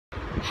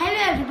Hello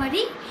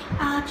everybody.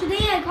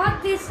 Today I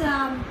got this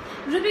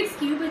Rubik's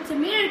Cube. It's a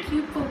mirror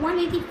cube for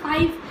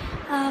 185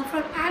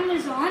 from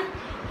Amazon,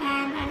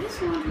 and I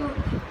just want to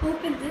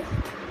open this.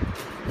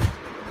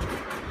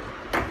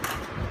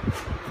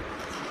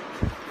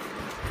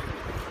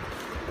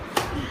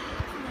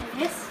 There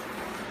it is.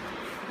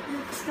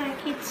 Looks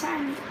like it's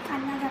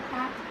another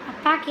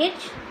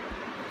package.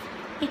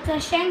 It's a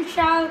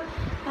Shengshou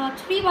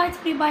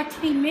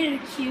 3x3x3 mirror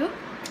cube.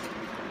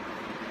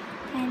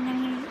 And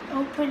I'm going to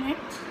open it.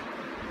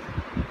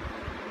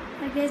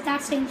 I guess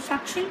that's the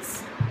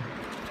instructions.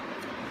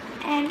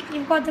 And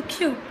you've got the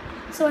cube.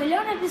 So I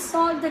learned how to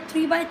solve the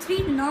 3x3,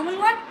 the normal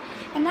one.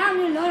 And now I'm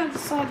going to learn how to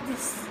solve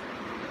this.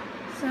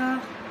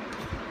 So,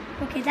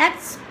 okay, that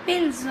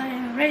spins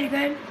really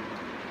good.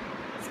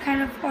 It's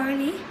kind of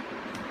oily.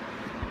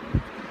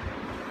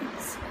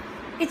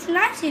 It's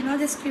nice, you know,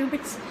 this cube.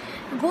 It's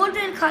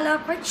golden color,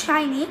 quite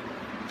shiny.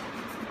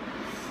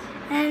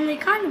 And I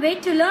can't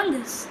wait to learn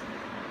this.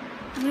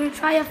 I'm going to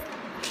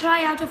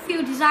try out a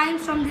few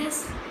designs from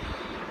this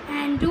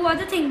and do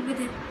other things with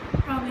it,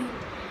 probably.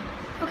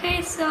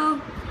 Okay, so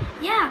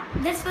yeah,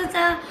 this was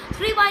a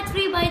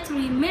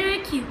 3x3x3 mirror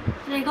cube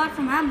that I got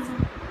from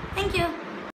Amazon. Thank you.